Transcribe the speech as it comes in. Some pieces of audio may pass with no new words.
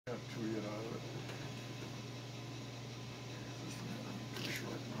we get out of it. This is too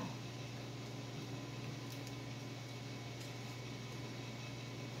short now.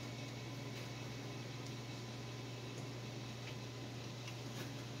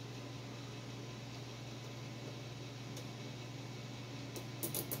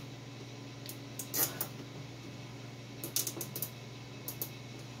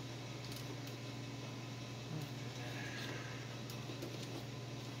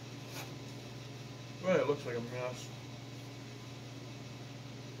 Well, it looks like a mess.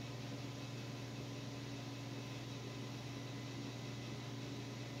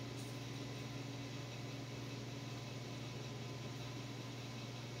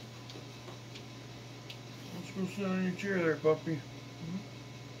 Let's go sit on your chair there, puppy.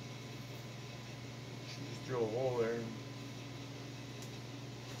 Just drill a hole there.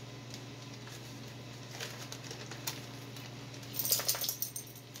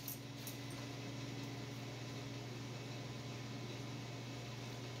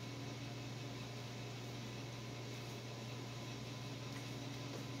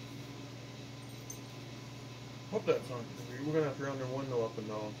 Hope that's on. We're gonna have to run the window up and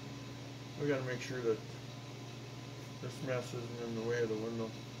down. We gotta make sure that this mess isn't in the way of the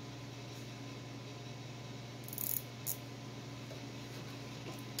window.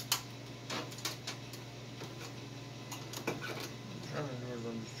 What I'm trying to do is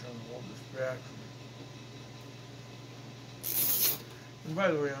I'm just trying to hold this back. And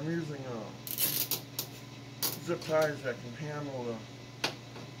by the way, I'm using zip ties that can handle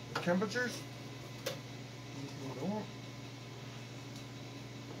the temperatures. If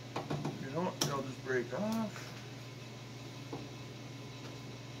you don't, they'll just break off.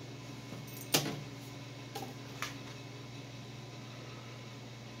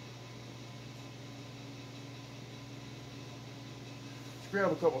 Let's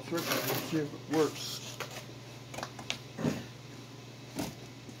grab a couple switches and see if it works.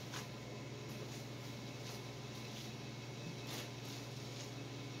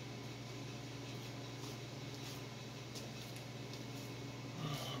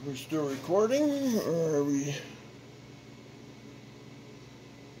 Are we still recording, or are we?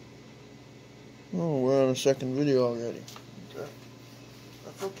 Oh, we're on a second video already. Okay,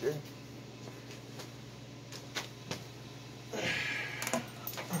 that's okay.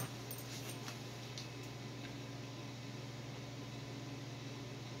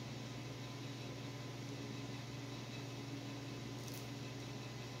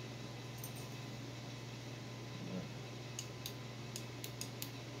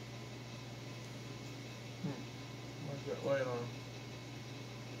 Where's that light on?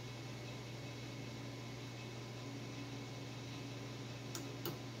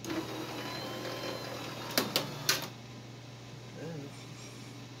 Okay, this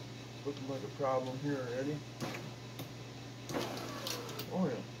is looking like a problem here already. Oh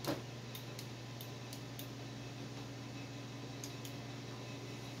yeah.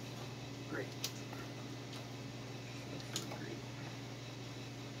 Great.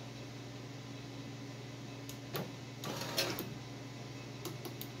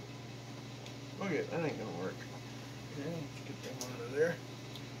 Okay, that ain't gonna work. Okay, let's get them out of there.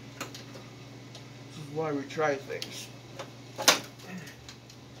 This is why we try things.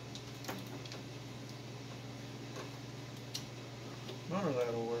 None of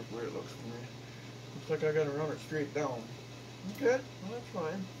that will work where it looks to me. Looks like I gotta run it straight down. Okay, well that's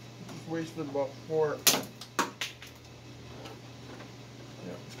fine. Just wasted about 4. Yeah,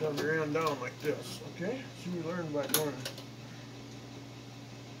 it's gotta be ran down like this. Okay, so we learned by going.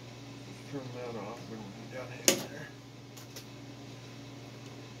 Turn that off when we're down here.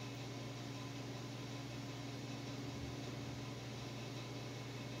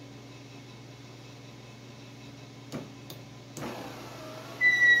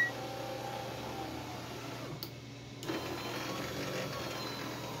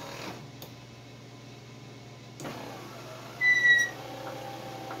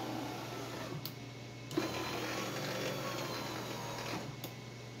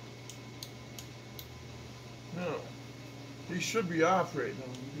 No, these should be off right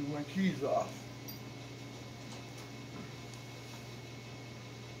now. Do my keys off.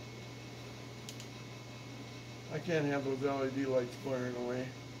 I can't have those LED lights blaring away.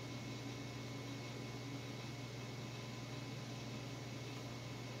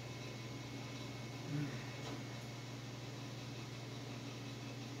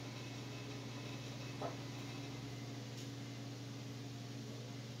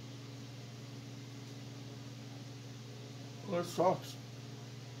 Well, that sucks.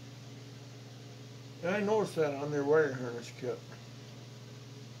 And I noticed that on their wire harness kit.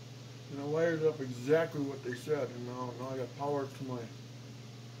 And I wired up exactly what they said, and now I got power to my,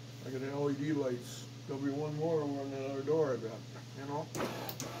 I got LED lights. There'll be one more over on the other door, I bet, you know?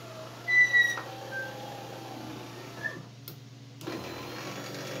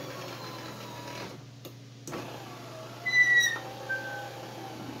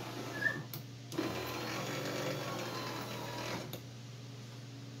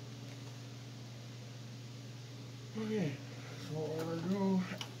 Okay, so what we're gonna do,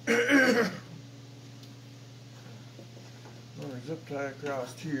 I'm gonna zip tie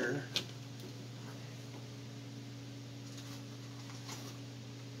across here.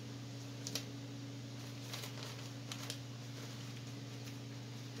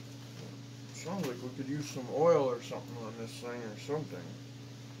 Sounds like we could use some oil or something on this thing or something.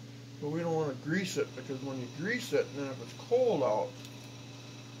 But we don't want to grease it, because when you grease it, and then if it's cold out,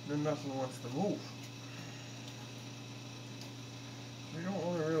 then nothing wants to move. You don't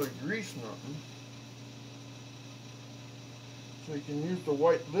want to really grease nothing. So you can use the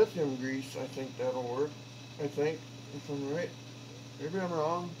white lithium grease. I think that'll work. I think, if I'm right. Maybe I'm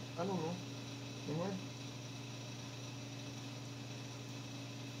wrong. I don't know. Am I?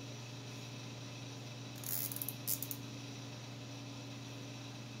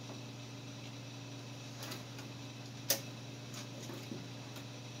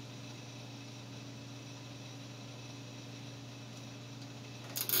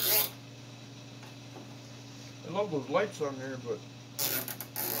 I love those lights on there, but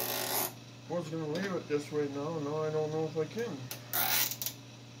I was going to leave it this way now. Now I don't know if I can.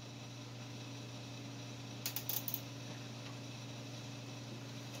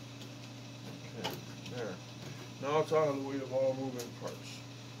 Okay, there. Now it's out of the way of all moving parts.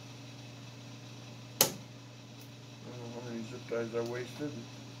 I don't know how many zip ties I wasted.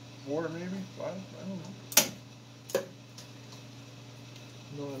 4 maybe? 5? I don't know.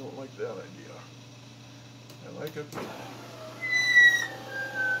 No, I don't like that idea. I like it.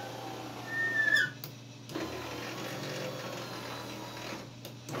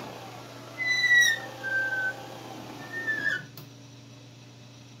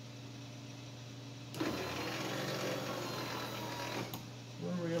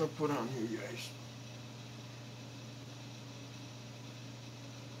 What are we going to put on here, guys?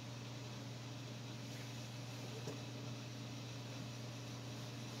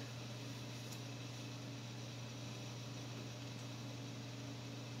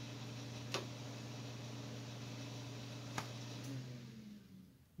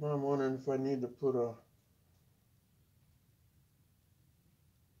 Now I'm wondering if I need to put a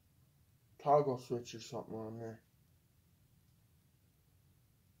toggle switch or something on there.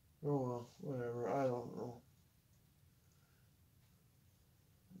 Oh well, whatever, I don't know.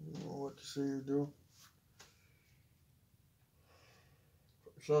 I don't know what to say or do.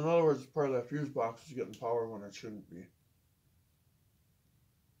 So in other words, part of that fuse box is getting power when it shouldn't be.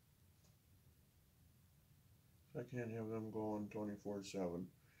 I can't have them going 24/7.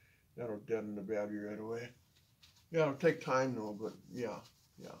 That'll deaden the battery right away. Yeah, it'll take time though, but yeah.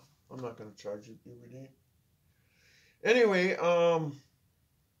 I'm not gonna charge it every day. Anyway,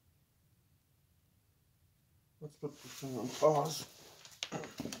 let's put this thing on pause.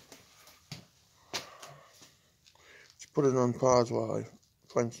 Let's put it on pause while I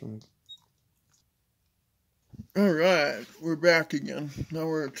find some. Alright, we're back again. Now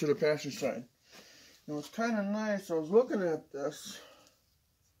we're to the passenger side. It was kind of nice. I was looking at this.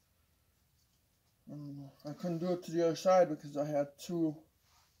 I couldn't do it to the other side because I had two.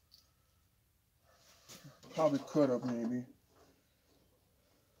 Probably could have, maybe.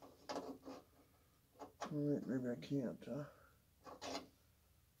 Alright, maybe I can't, huh?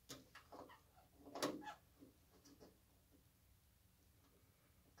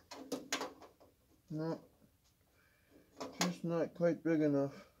 No. Just not quite big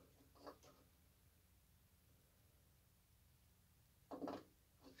enough.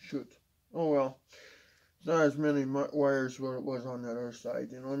 Shoot. Oh well. It's not as many wires where it was on that other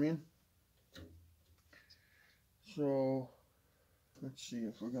side, you know what I mean? So, let's see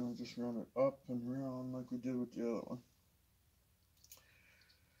if we're going to just run it up and around like we did with the other one.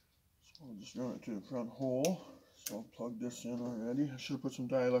 So I'll just run it to the front hole. So I'll plug this in already. I should have put some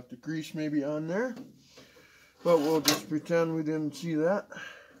dielectric grease maybe on there. But we'll just pretend we didn't see that.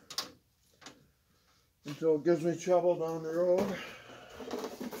 Until it gives me trouble down the road.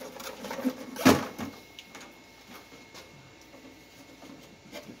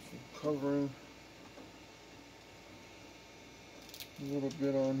 Get some covering. A little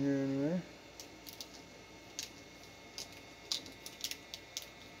bit on here anyway.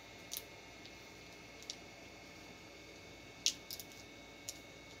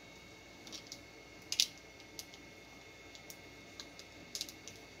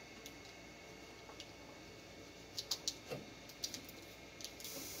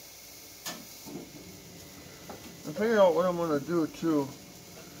 figured out what I'm going to do too.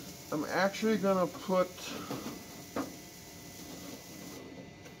 I'm actually going to put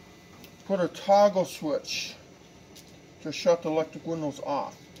a toggle switch to shut the electric windows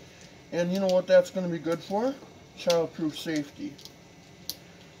off. And you know what that's going to be good for? Childproof safety.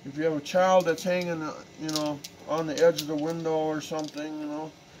 If you have a child that's hanging, you know, on the edge of the window or something, you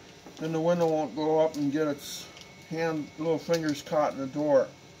know, then the window won't go up and get its little fingers caught in the door,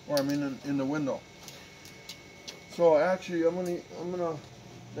 or I mean in the window. So actually, I'm gonna.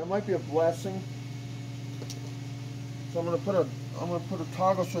 That might be a blessing. So I'm gonna put a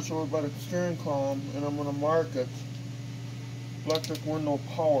toggle switch over by the steering column, and I'm gonna mark it electric window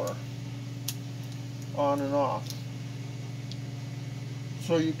power on and off.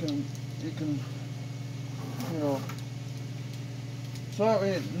 So you can, you know, so that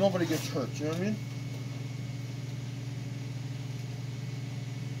way nobody gets hurt. You know what I mean?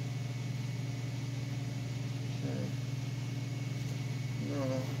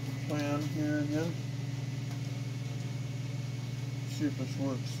 Okay. Plan here again. See if this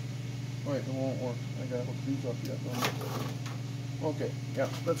works. Wait, it won't work. I gotta hook these up yet. Okay, yeah,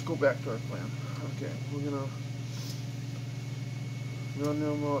 let's go back to our plan. Okay, we're gonna run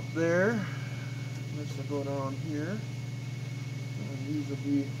them up there. Let's go down here. And these will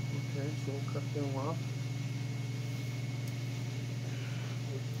be, okay, so we'll cut them off.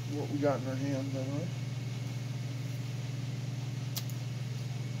 What we got in our hands anyway.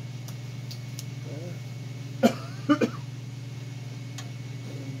 And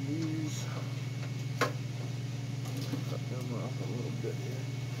these, cut them off a little bit here.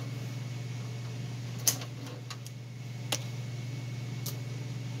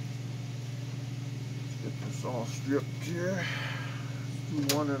 Get this all stripped here. Let's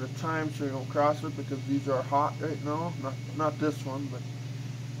do one at a time so you don't cross it, because these are hot right now. Not this one, but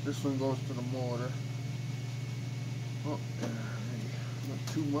this one goes to the motor. Oh,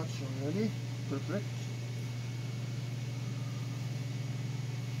 not too much already. Perfect.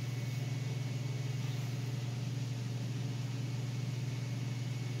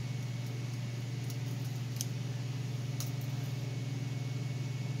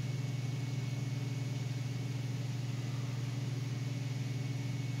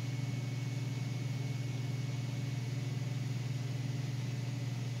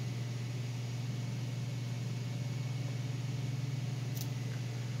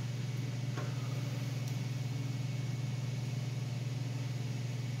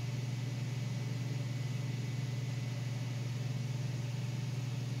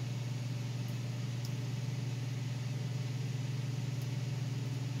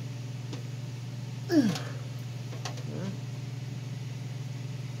 Okay.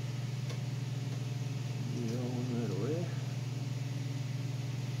 That away.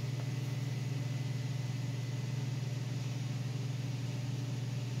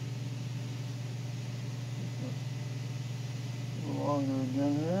 A little longer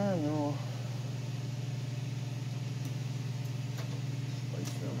again there, and then we'll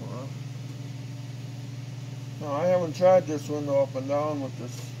slice them off. Now, I haven't tried this window up and down with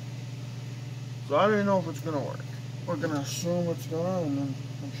this, so I don't even know if it's going to work. We're going to assume it's going to, and then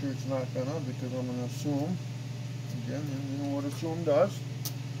I'm sure it's not going to, because I'm going to assume. Again, you know what assume does.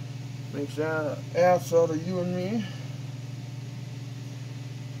 Makes an ass out of you and me.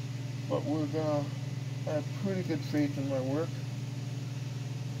 But we're going to have pretty good faith in my work.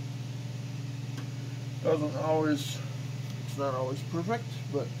 Doesn't always, it's not always perfect,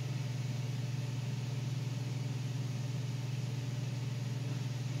 but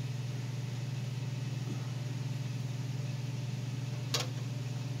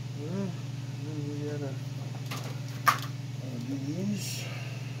these.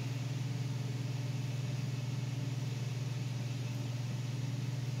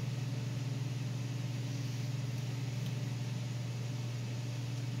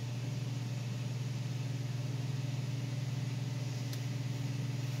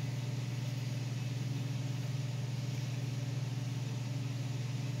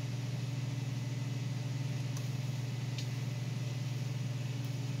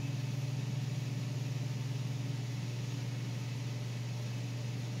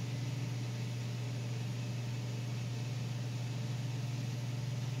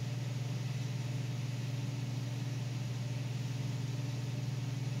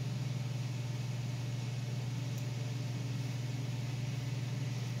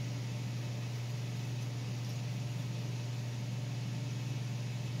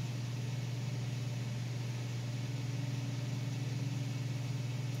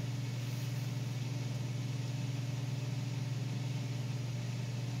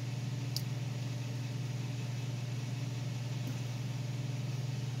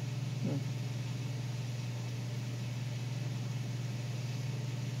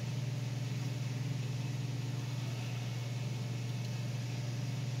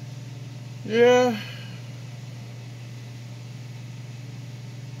 Yeah.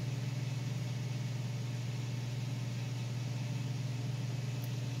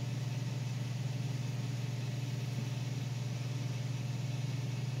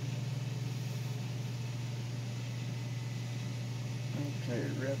 Okay,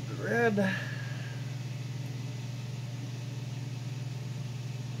 red to red.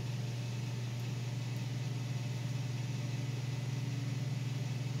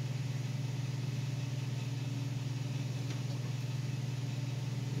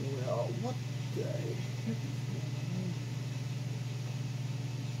 Well, what the heck is going on?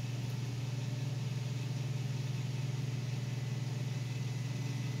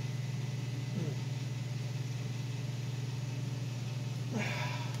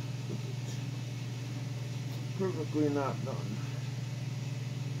 Perfectly not done.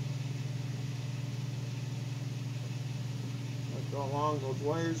 Like how long those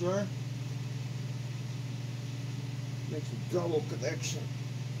wires are. Makes a double connection.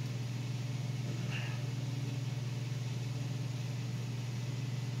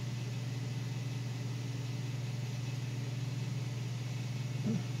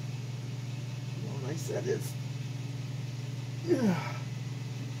 How nice that is. Yeah.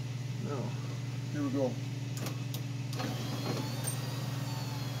 Now, here we go.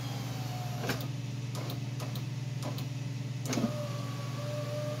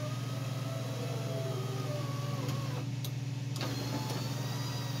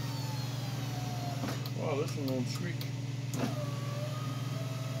 Wow, this one won't squeak.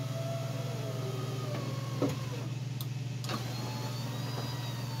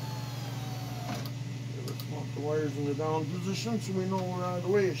 Let's lock the wires in the down position so we know we're out of the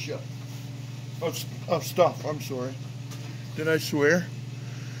way of shit. Of stuff, I'm sorry. Did I swear?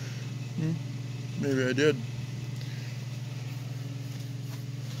 Maybe I did.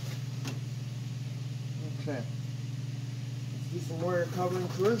 Okay. Let's do some wire covering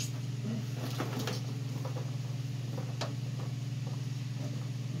first.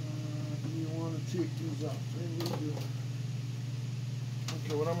 Do you want to take these out? Maybe we do.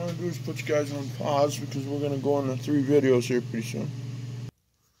 Okay, what I'm going to do is put you guys on pause because we're going to go into 3 videos here pretty soon.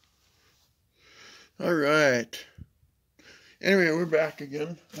 Alright. Anyway, we're back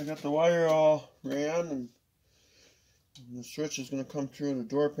again. I got the wire all ran and the switch is going to come through the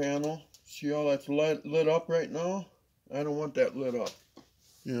door panel. See all that's lit up right now? I don't want that lit up.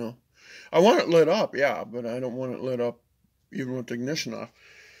 You know, I want it lit up, yeah, but I don't want it lit up even with the ignition off.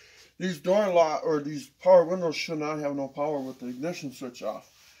 These door lock or these power windows should not have no power with the ignition switch off.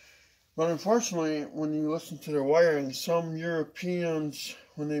 But unfortunately, when you listen to their wiring, some Europeans,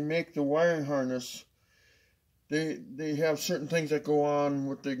 when they make the wiring harness, they have certain things that go on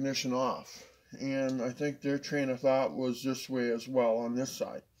with the ignition off. And I think their train of thought was this way as well on this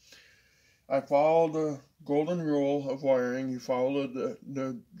side. I followed the golden rule of wiring. You follow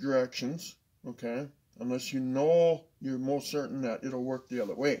the directions, okay? Unless you know you're most certain that it'll work the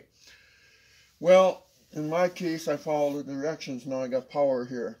other way. Well, in my case, I follow the directions. Now I got power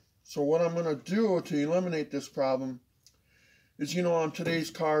here. So what I'm going to do to eliminate this problem is, you know, on today's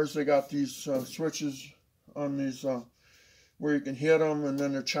cars, they got these switches on these where you can hit them, and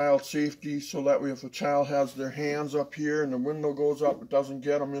then the child safety, so that way if a child has their hands up here and the window goes up, it doesn't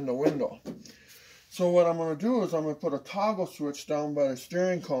get them in the window. So what I'm going to do is I'm going to put a toggle switch down by the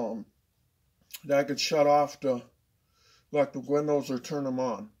steering column that could shut off like the windows or turn them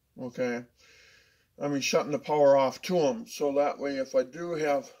on, okay? I mean, shutting the power off to them, so that way if I do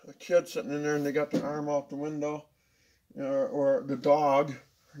have a kid sitting in there and they got their arm out the window, or the dog,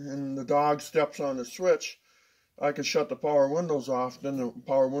 and the dog steps on the switch, I can shut the power windows off, then the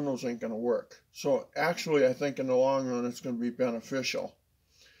power windows ain't going to work. So actually, I think in the long run, it's going to be beneficial.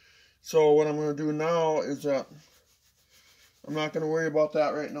 So what I'm going to do now is that I'm not going to worry about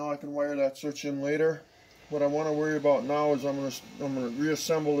that right now. I can wire that switch in later. What I want to worry about now is I'm going to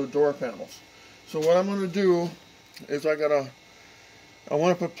reassemble the door panels. So what I'm going to do is I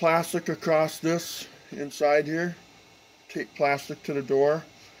want to put plastic across this inside here. Tape plastic to the door.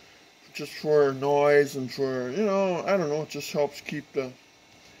 Just for noise and for, you know, I don't know, it just helps keep the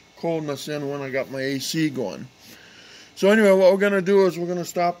coldness in when I got my AC going. So anyway, what we're going to do is we're going to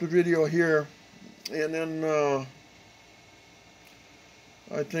stop the video here, and then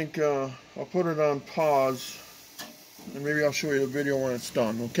I think I'll put it on pause, and maybe I'll show you the video when it's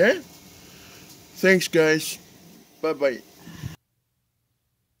done, okay? Thanks, guys. Bye-bye.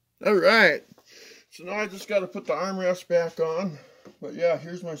 Alright, so now I just got to put the armrest back on. But yeah,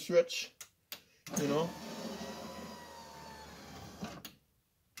 here's my switch, you know.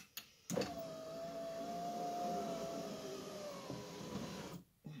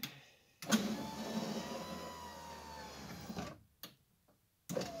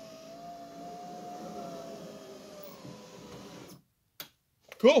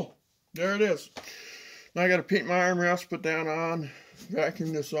 Cool. There it is. Now I got to paint my armrest, put that on,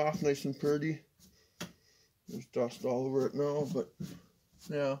 vacuum this off nice and pretty. There's dust all over it now, but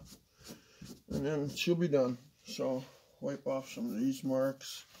yeah. And then she'll be done. So wipe off some of these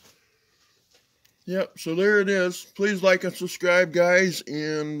marks. Yep, so there it is. Please like and subscribe, guys,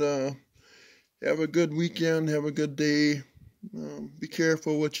 and have a good weekend. Have a good day. Be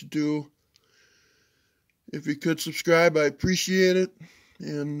careful what you do. If you could subscribe, I appreciate it.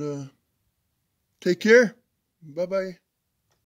 And take care. Bye-bye.